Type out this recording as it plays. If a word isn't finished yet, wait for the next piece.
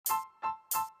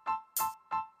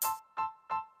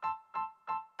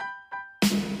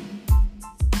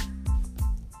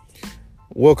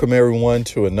Welcome, everyone,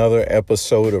 to another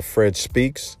episode of Fred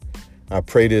Speaks. I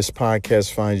pray this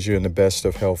podcast finds you in the best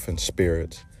of health and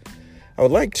spirits. I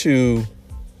would like to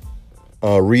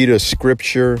read a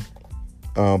scripture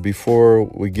before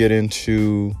we get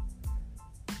into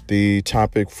the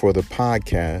topic for the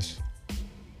podcast.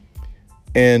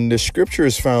 And the scripture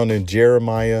is found in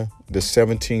Jeremiah, the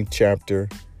 17th chapter,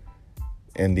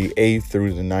 and the 8th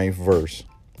through the 9th verse.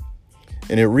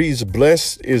 And it reads,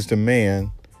 "Blessed is the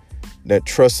man that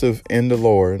trusteth in the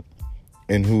Lord,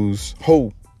 in whose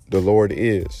hope the Lord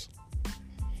is.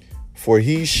 For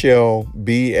he shall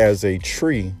be as a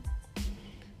tree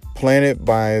planted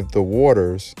by the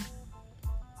waters,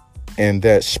 and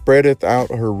that spreadeth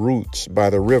out her roots by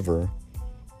the river,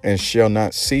 and shall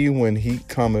not see when heat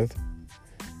cometh,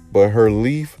 but her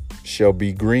leaf shall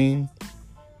be green,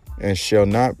 and shall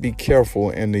not be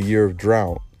careful in the year of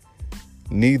drought,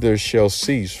 neither shall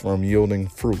cease from yielding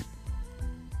fruit."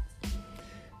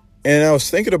 And I was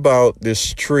thinking about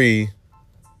this tree,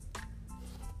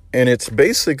 and it's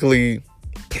basically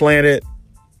planted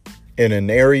in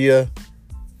an area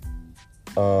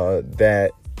that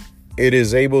it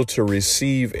is able to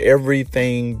receive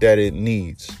everything that it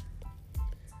needs.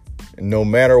 No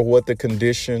matter what the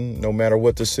condition, no matter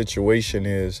what the situation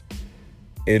is,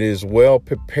 it is well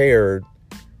prepared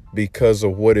because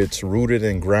of what it's rooted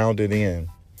and grounded in.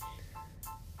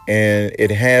 And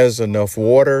it has enough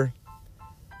water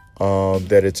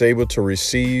that it's able to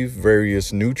receive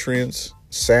various nutrients,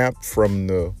 sap from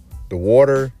the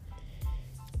water.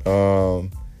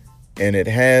 And it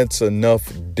has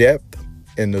enough depth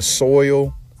in the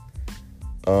soil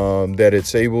that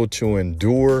it's able to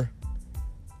endure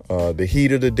the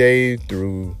heat of the day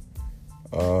through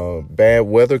bad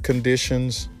weather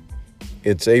conditions.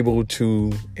 It's able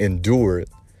to endure it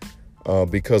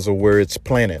because of where it's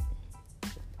planted.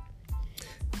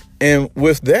 And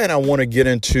with that, I want to get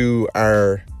into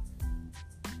our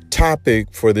topic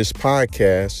for this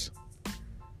podcast,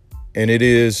 and it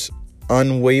is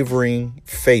unwavering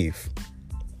faith.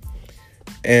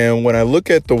 And when I look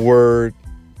at the word,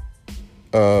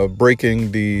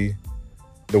 breaking the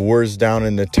words down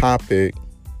in the topic,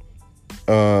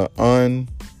 un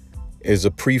is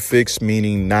a prefix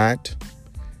meaning not,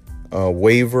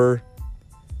 waver,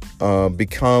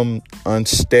 become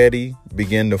unsteady,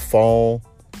 begin to fall,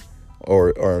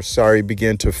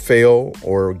 begin to fail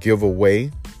or give away,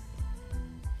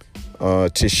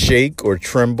 to shake or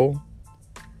tremble,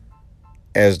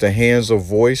 as the hands of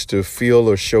voice, to feel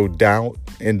or show doubt,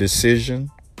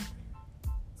 indecision,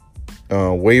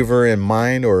 waver in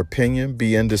mind or opinion,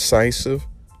 be indecisive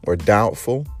or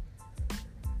doubtful.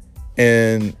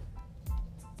 And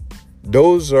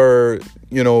those are,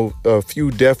 a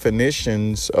few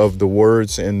definitions of the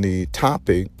words in the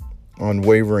topic,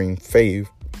 unwavering faith.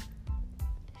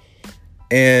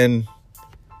 And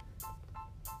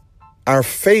our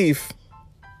faith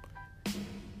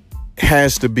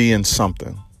has to be in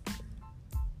something.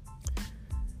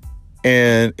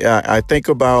 And I think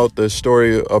about the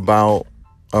story about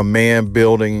a man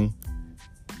building,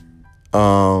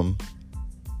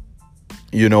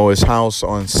 his house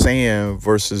on sand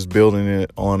versus building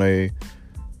it on a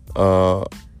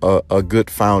good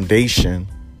foundation.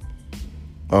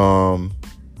 And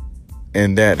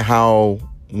that how,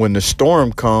 when the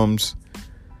storm comes,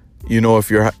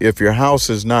 if your house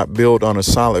is not built on a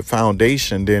solid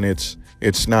foundation, then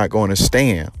it's not going to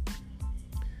stand.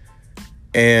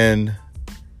 And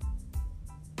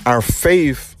our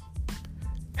faith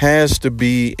has to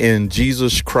be in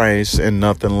Jesus Christ and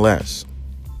nothing less.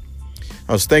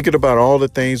 I was thinking about all the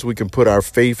things we can put our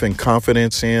faith and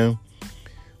confidence in.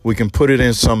 We can put it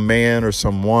in some man or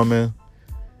some woman.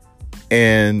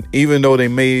 And even though they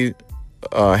may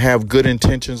have good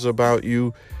intentions about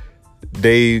you,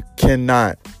 they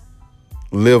cannot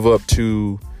live up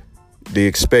to the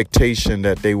expectation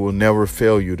that they will never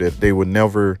fail you, that they will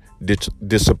never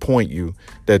disappoint you,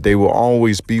 that they will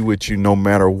always be with you no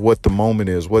matter what the moment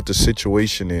is, what the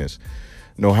situation is,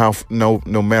 no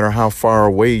matter how far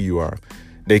away you are.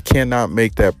 They cannot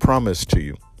make that promise to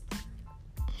you.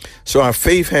 So our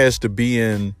faith has to be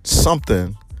in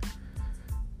something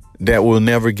that will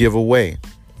never give away.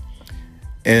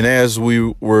 And as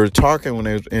we were talking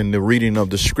in the reading of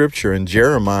the scripture in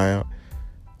Jeremiah,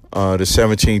 the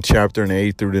 17th chapter and the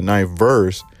 8th through the 9th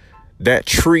verse, that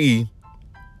tree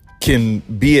can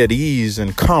be at ease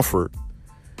and comfort,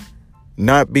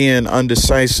 not being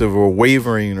undecisive or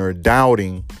wavering or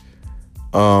doubting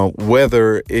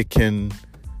whether it can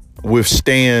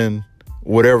withstand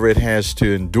whatever it has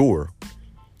to endure.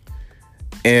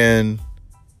 And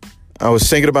I was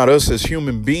thinking about us as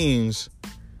human beings.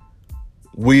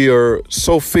 we are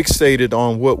so fixated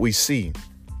on what we see.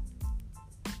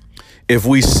 If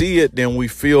we see it, then we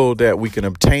feel that we can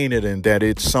obtain it and that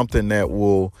it's something that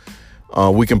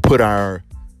we can put our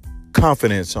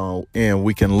confidence on, and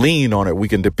we can lean on it. We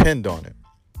can depend on it.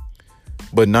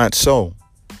 But not so.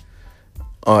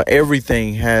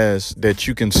 Everything that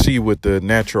you can see with the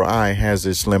natural eye has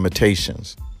its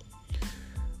limitations.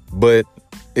 But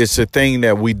it's a thing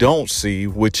that we don't see,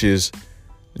 which is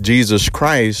Jesus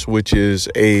Christ, which is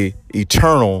a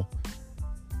eternal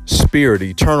spirit,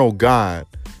 eternal God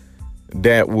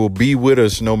that will be with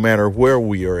us no matter where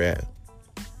we are at.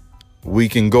 We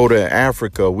can go to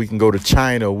Africa, we can go to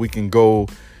China, we can go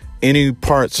any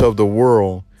parts of the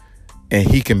world, and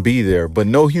he can be there. But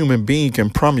no human being can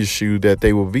promise you that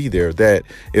they will be there, that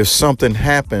if something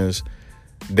happens,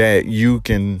 that you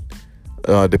can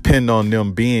depend on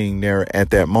them being there at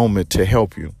that moment to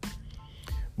help you.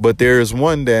 But there is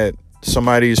one that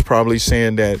somebody is probably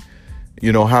saying that,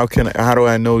 how do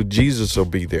I know Jesus will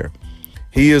be there?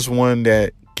 He is one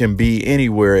that can be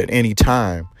anywhere at any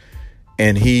time,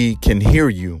 and he can hear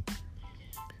you.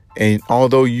 And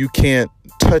although you can't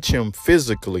touch him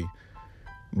physically,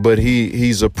 but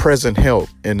he's a present help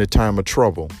in the time of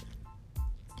trouble.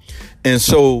 And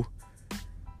so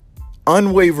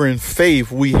unwavering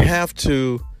faith, we have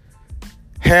to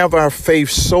have our faith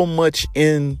so much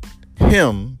in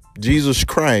him, Jesus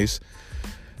Christ,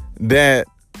 that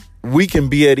we can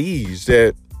be at ease,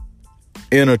 that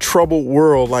in a troubled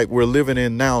world like we're living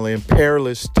in now, in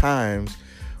perilous times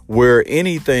where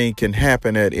anything can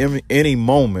happen at any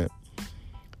moment.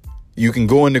 You can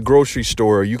go in the grocery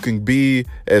store, you can be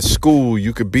at school,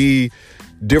 you could be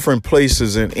different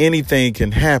places, and anything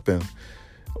can happen.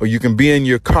 Or you can be in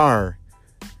your car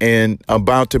and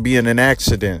about to be in an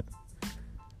accident.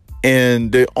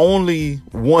 And the only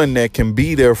one that can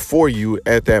be there for you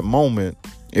at that moment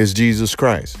is Jesus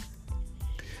Christ.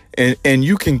 And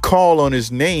you can call on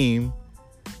his name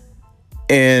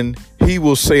and he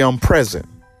will say, I'm present.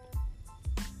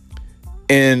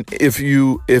 And if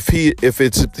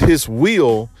it's his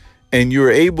will and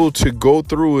you're able to go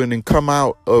through and come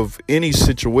out of any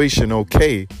situation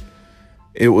okay,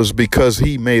 it was because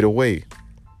he made a way.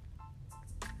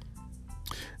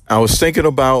 I was thinking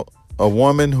about a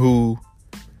woman who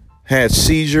had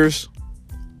seizures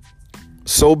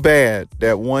so bad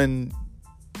that one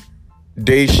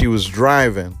day she was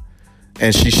driving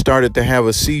and she started to have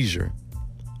a seizure.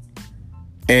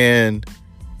 And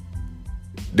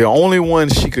the only one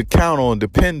she could count on,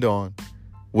 depend on,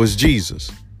 was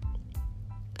Jesus.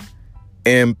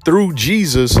 And through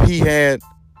Jesus, he had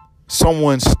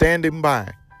someone standing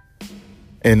by,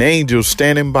 an angel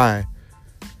standing by,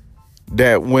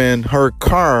 that when her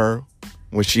car,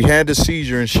 when she had the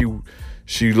seizure and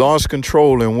she lost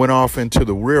control and went off into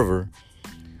the river,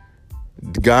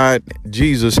 God,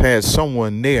 Jesus had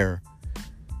someone there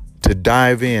to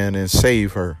dive in and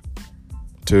save her,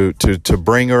 to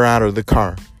bring her out of the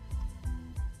car.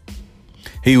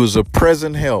 He was a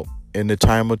present help in the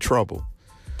time of trouble.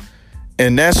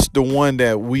 And that's the one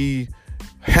that we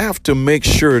have to make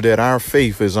sure that our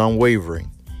faith is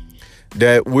unwavering,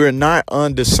 that we're not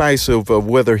undecisive of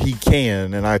whether he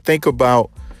can. And I think about,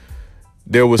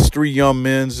 there was 3 young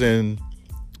men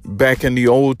back in the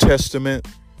Old Testament,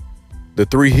 the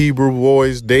 3 Hebrew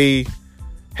boys. They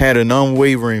had an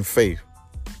unwavering faith.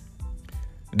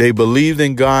 They believed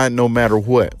in God no matter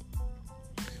what.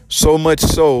 So much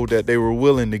so that they were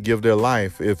willing to give their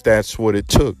life if that's what it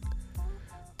took.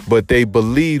 But they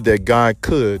believed that God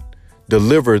could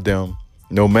deliver them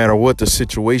no matter what the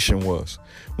situation was.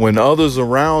 When others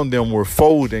around them were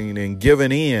folding and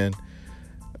giving in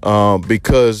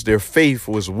because their faith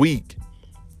was weak,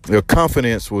 their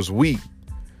confidence was weak,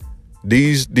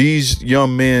 these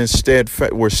young men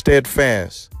were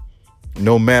steadfast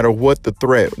no matter what the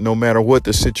threat, no matter what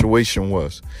the situation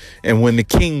was. And when the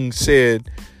king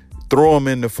said, throw them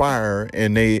in the fire,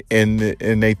 and they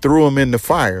threw them in the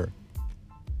fire,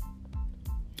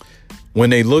 when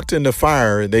they looked in the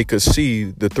fire, they could see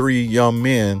the 3 young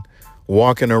men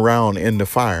walking around in the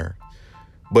fire.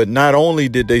 But not only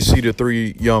did they see the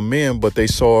 3 young men, but they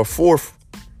saw a 4th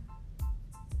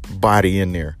body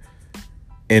in there.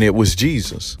 And it was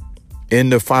Jesus in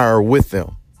the fire with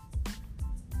them.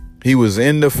 He was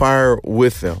in the fire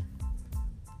with them.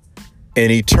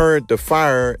 And he turned the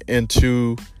fire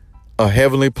into a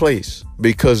heavenly place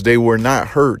because they were not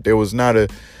hurt. There was not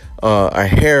a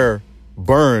hair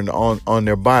burned on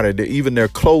their body. Even their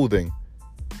clothing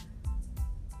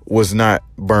was not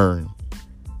burned.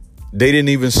 They didn't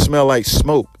even smell like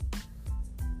smoke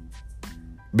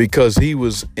because he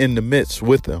was in the midst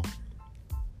with them.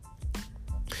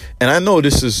 And I know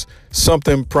this is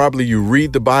something probably you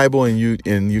read the Bible and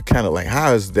you kind of like,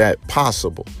 how is that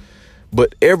possible?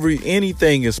 But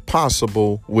anything is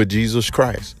possible with Jesus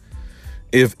Christ.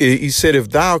 He said, if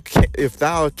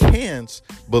thou canst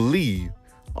believe,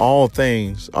 all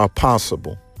things are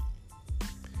possible.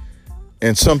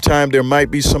 And sometime there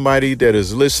might be somebody that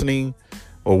is listening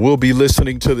or will be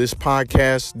listening to this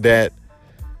podcast that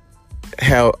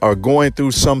are going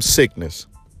through some sickness.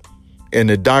 And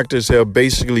the doctors have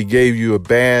basically gave you a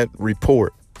bad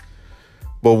report.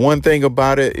 But one thing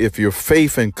about it, if your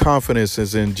faith and confidence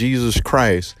is in Jesus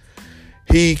Christ,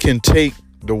 he can take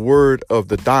the word of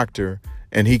the doctor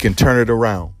and he can turn it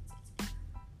around.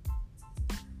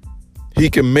 He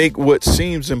can make what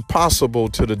seems impossible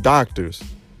to the doctors,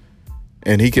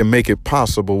 and he can make it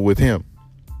possible with him.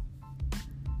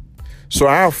 So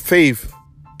our faith,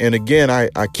 and again,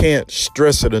 I can't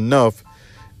stress it enough,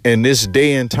 in this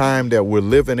day and time that we're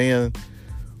living in,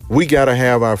 we got to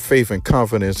have our faith and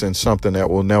confidence in something that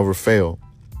will never fail.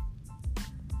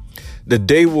 The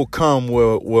day will come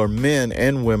where men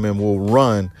and women will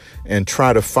run and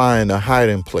try to find a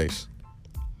hiding place.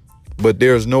 But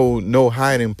there's no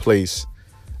hiding place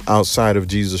outside of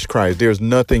Jesus Christ. There's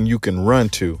nothing you can run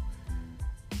to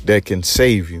that can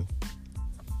save you.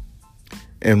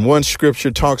 And one scripture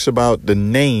talks about the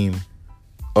name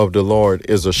of the Lord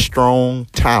is a strong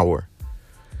tower,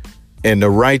 and the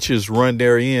righteous run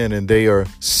therein and they are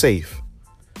safe.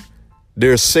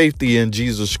 There's safety in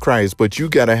Jesus Christ, but you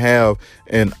got to have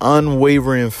an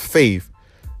unwavering faith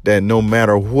that no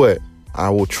matter what, I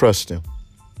will trust him.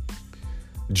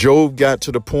 Job got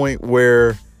to the point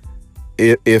where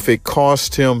if it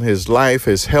cost him his life,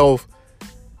 his health,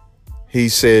 he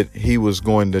said he was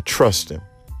going to trust him.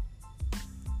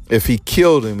 If he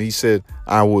killed him, he said,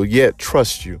 I will yet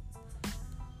trust you.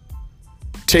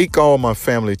 Take all my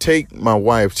family, take my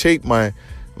wife, take my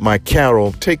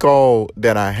cattle, take all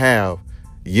that I have,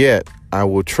 yet I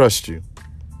will trust you.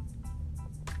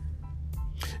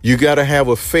 You got to have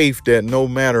a faith that no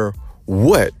matter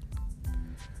what,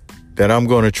 that I'm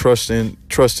going to trust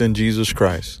in Jesus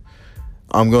Christ.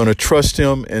 I'm going to trust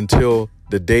him until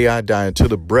the day I die, until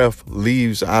the breath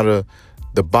leaves out of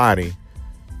the body.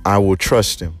 I will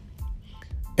trust him.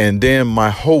 And then my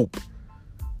hope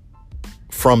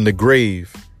from the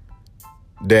grave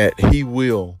that he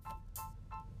will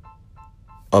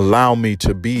allow me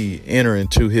to enter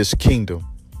into his kingdom,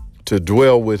 to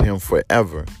dwell with him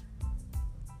forever.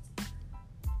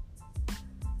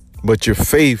 But your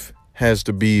faith has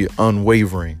to be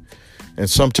unwavering. And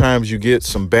sometimes you get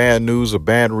some bad news, a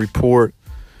bad report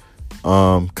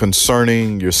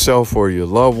concerning yourself or your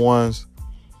loved ones.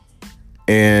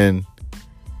 And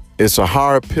it's a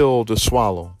hard pill to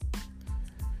swallow.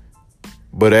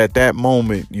 But at that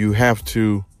moment, you have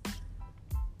to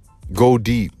go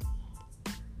deep.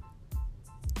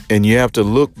 And you have to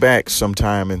look back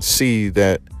sometime and see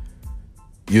that,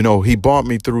 he brought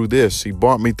me through this. He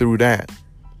brought me through that.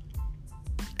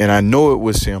 And I know it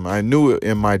was him. I knew it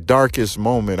in my darkest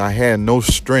moment. I had no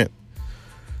strength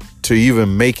to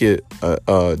even make it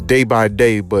day by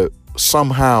day. But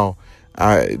somehow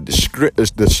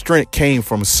the strength came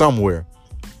from somewhere.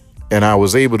 And I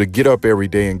was able to get up every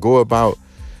day and go about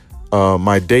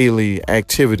my daily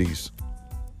activities.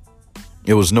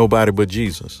 It was nobody but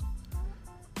Jesus.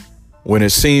 When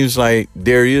it seems like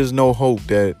there is no hope,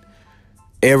 that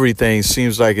everything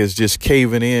seems like it's just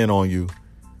caving in on you,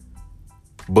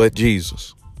 but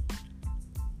Jesus.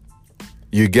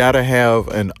 You got to have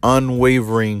an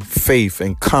unwavering faith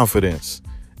and confidence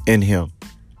in him.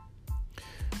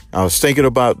 I was thinking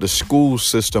about the school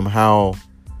system, how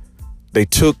they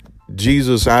took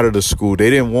Jesus out of the school.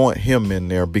 They didn't want him in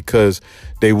there because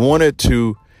they wanted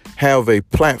to have a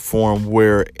platform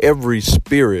where every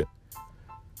spirit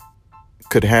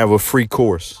could have a free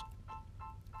course,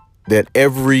 that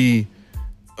every,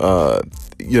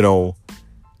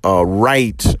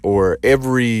 right or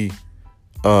every,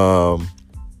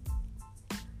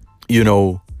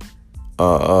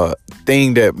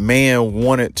 thing that man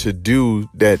wanted to do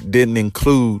that didn't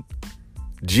include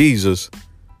Jesus,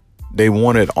 they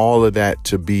wanted all of that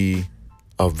to be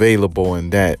available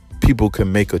and that people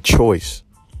can make a choice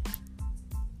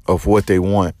of what they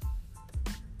want.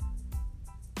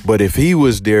 But if he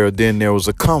was there, then there was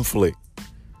a conflict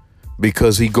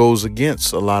because he goes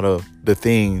against a lot of the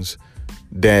things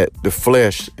that the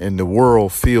flesh and the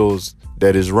world feels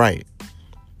that is right.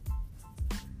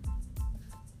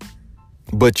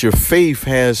 But your faith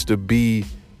has to be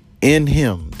in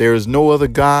him. There is no other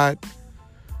God.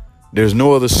 There's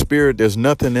no other spirit. There's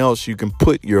nothing else you can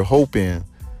put your hope in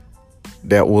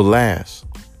that will last.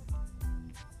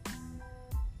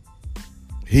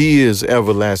 He is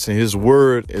everlasting. His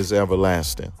word is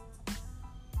everlasting.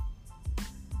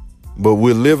 But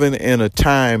we're living in a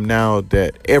time now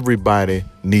that everybody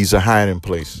needs a hiding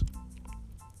place.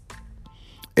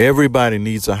 Everybody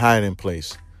needs a hiding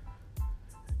place.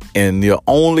 And the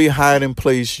only hiding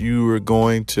place you are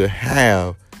going to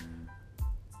have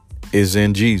is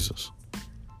in Jesus.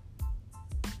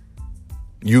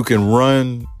 You can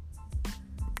run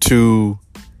to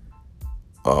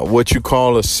what you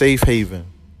call a safe haven.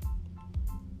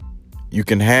 You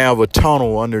can have a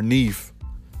tunnel underneath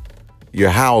your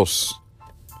house.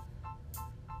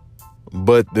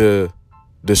 But the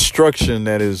destruction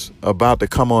that is about to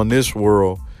come on this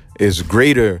world is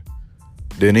greater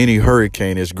than any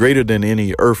hurricane. It's greater than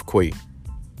any earthquake,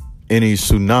 any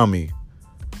tsunami.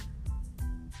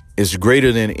 It's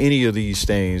greater than any of these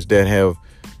things that have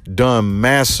done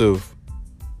massive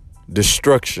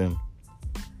destruction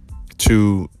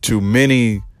to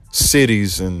many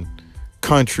cities and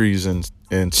countries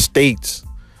and states.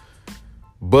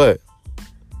 But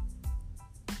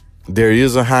there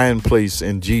is a hiding place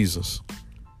in Jesus.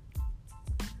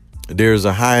 There's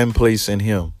a hiding place in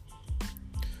him.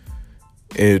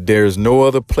 There's no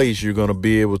other place you're going to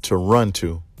be able to run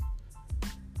to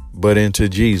but into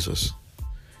Jesus.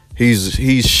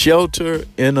 He's shelter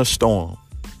in a storm.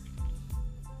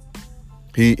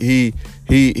 He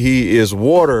is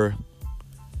water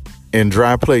in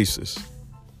dry places.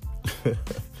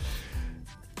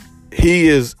 He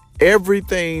is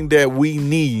everything that we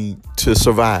need to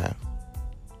survive.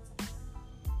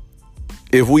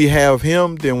 If we have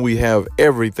him, then we have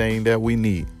everything that we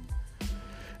need.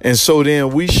 And so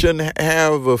then we shouldn't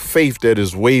have a faith that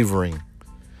is wavering,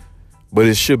 but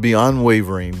it should be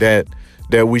unwavering, that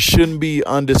we shouldn't be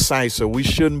undecisive. We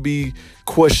shouldn't be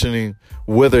questioning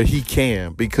whether he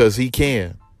can, because he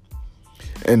can.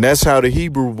 And that's how the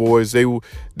Hebrew boys, they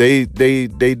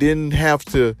didn't have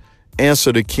to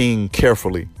answer the king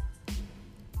carefully.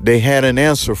 They had an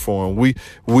answer for him.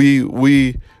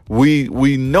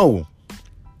 We know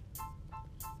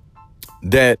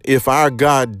that if our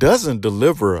God doesn't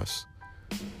deliver us,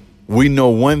 we know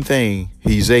one thing: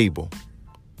 he's able.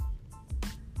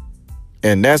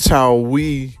 And that's how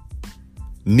we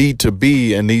need to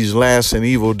be in these last and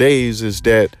evil days, is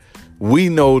that we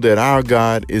know that our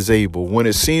God is able. When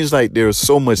it seems like there's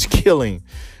so much killing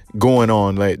going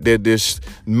on, like there's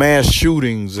mass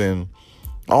shootings and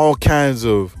all kinds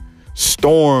of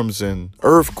storms and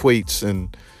earthquakes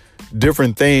and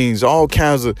different things, all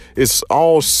kinds of, it's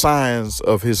all signs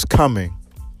of his coming.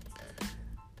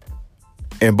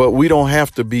 But we don't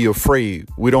have to be afraid.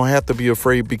 We don't have to be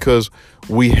afraid because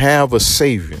we have a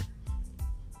Savior,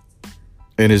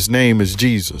 and his name is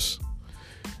Jesus.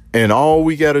 And all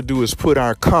we got to do is put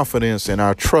our confidence and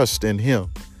our trust in him.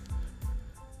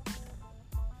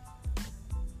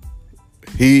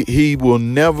 He will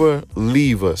never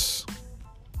leave us.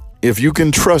 If you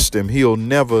can trust him, he'll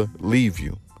never leave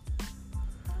you.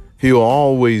 He'll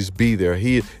always be there.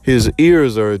 His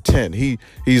ears are attentive.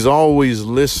 He's always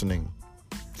listening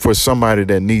for somebody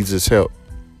that needs his help.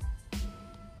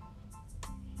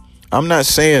 I'm not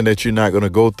saying that you're not going to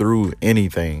go through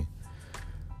anything.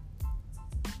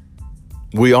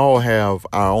 We all have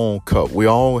our own cup. We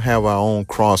all have our own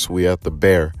cross we have to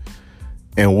bear.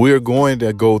 And we're going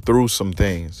to go through some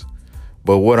things.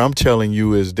 But what I'm telling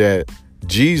you is that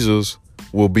Jesus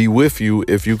will be with you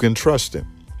if you can trust him.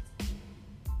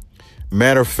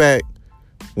 Matter of fact,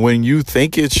 when you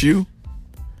think it's you,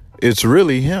 it's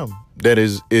really him that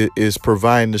is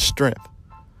providing the strength,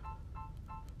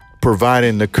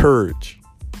 providing the courage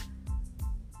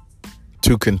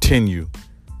to continue.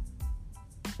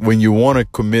 When you want to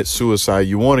commit suicide,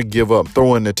 you want to give up,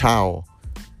 throw in the towel,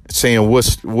 saying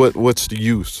what's the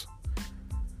use?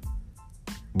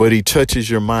 But he touches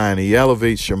your mind. He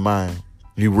elevates your mind.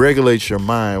 He regulates your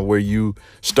mind where you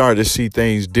start to see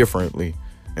things differently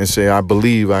and say, I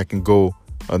believe I can go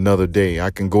another day. I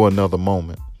can go another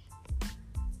moment.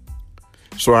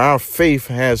 So our faith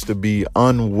has to be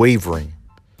unwavering.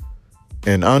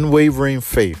 An unwavering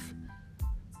faith.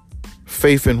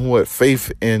 Faith in what?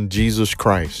 Faith in Jesus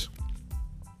Christ.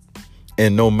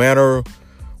 And no matter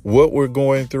what we're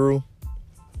going through,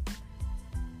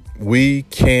 we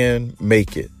can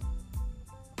make it.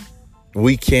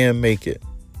 We can make it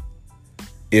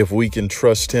if we can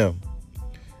trust him.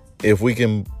 If we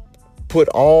can put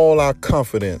all our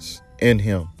confidence in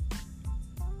him.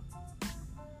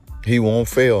 He won't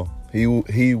fail.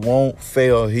 He won't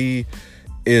fail. He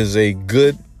is a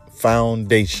good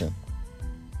foundation.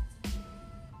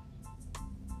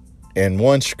 And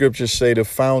one scripture say the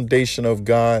foundation of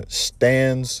God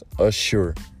stands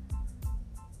assured.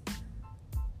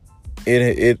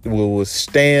 it will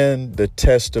withstand the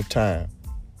test of time.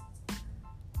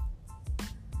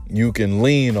 You can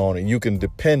lean on it. You can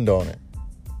depend on it.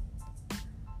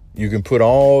 You can put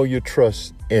all your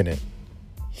trust in it,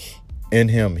 in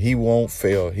him. He won't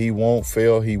fail. He won't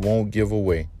fail. He won't give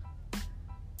away.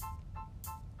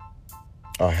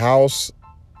 A house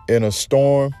in a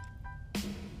storm,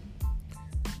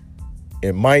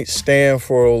 it might stand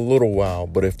for a little while,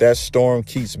 but if that storm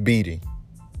keeps beating,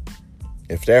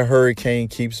 if that hurricane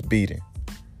keeps beating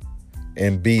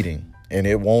and beating, and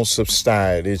it won't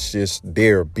subside, it's just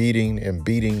there beating and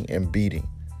beating and beating,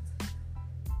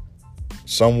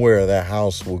 somewhere that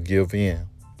house will give in.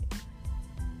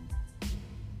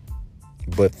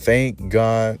 But thank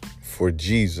God for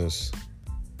Jesus.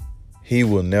 He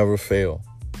will never fail.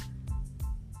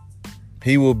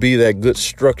 He will be that good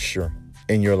structure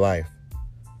in your life,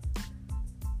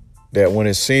 that when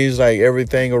it seems like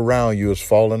everything around you is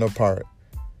falling apart,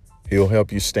 he'll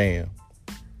help you stand.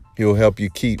 He'll help you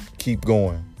keep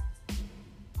going.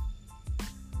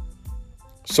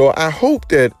 So I hope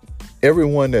that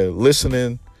everyone that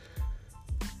listening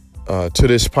to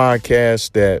this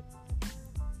podcast, that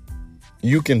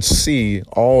you can see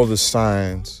all the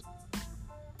signs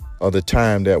of the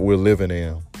time that we're living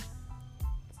in,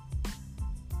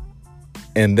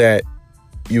 and that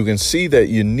you can see that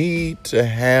you need to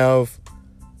have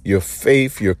your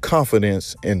faith, your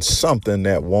confidence in something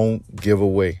that won't give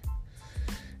away.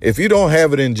 If you don't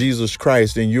have it in Jesus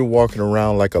Christ, then you're walking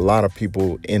around like a lot of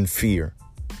people in fear.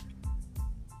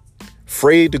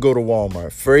 Afraid to go to Walmart,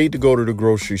 afraid to go to the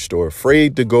grocery store,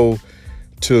 afraid to go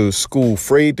to school,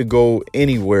 afraid to go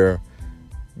anywhere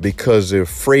because they're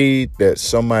afraid that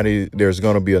there's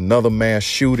going to be another mass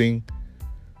shooting.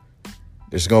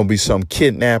 There's going to be some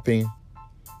kidnapping.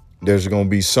 There's going to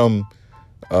be some,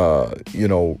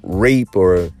 rape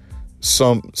or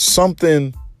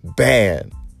something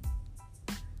bad.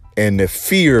 And the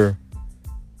fear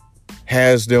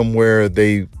has them where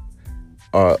they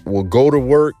will go to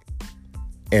work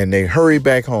and they hurry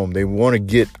back home. They want to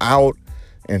get out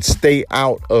and stay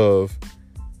out of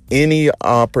any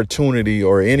opportunity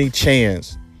or any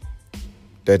chance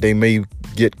that they may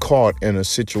get caught in a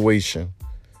situation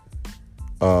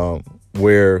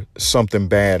where something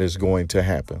bad is going to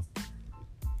happen.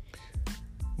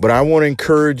 But I want to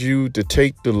encourage you to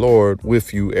take the Lord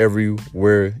with you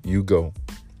everywhere you go,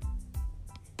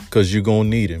 because you're going to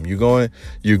need him.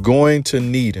 You're going to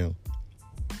need him.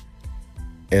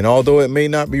 And although it may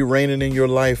not be raining in your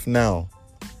life now,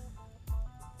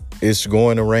 it's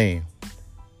going to rain.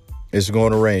 It's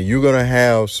going to rain. You're going to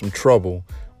have some trouble.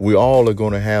 We all are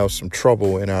going to have some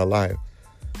trouble in our life.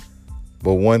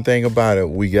 But one thing about it,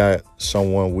 we got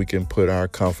someone we can put our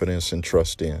confidence and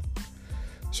trust in.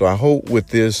 So I hope with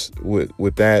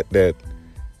that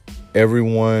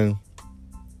everyone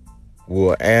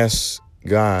will ask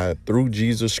God through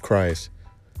Jesus Christ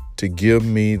to give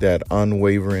me that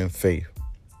unwavering faith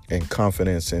and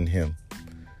confidence in him.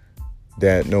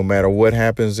 That no matter what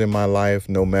happens in my life,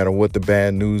 no matter what the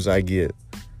bad news I get,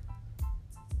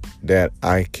 that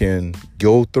I can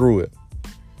go through it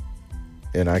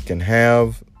and I can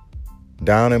have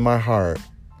down in my heart,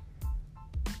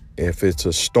 if it's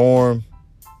a storm,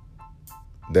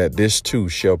 that this too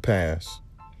shall pass.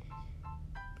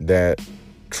 That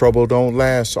trouble don't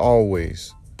last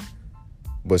always,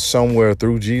 but somewhere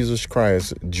through Jesus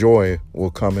Christ, joy will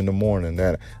come in the morning,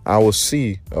 that I will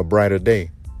see a brighter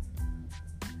day.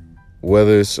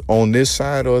 Whether it's on this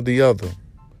side or the other,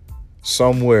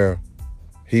 somewhere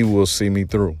he will see me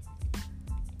through.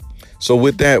 So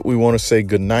with that, we want to say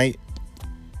good night.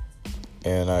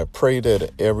 And I pray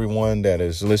that everyone that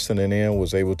is listening in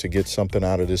was able to get something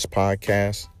out of this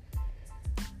podcast.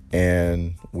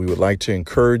 And we would like to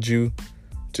encourage you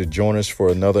to join us for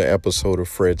another episode of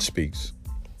Fred Speaks.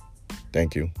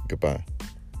 Thank you. Goodbye.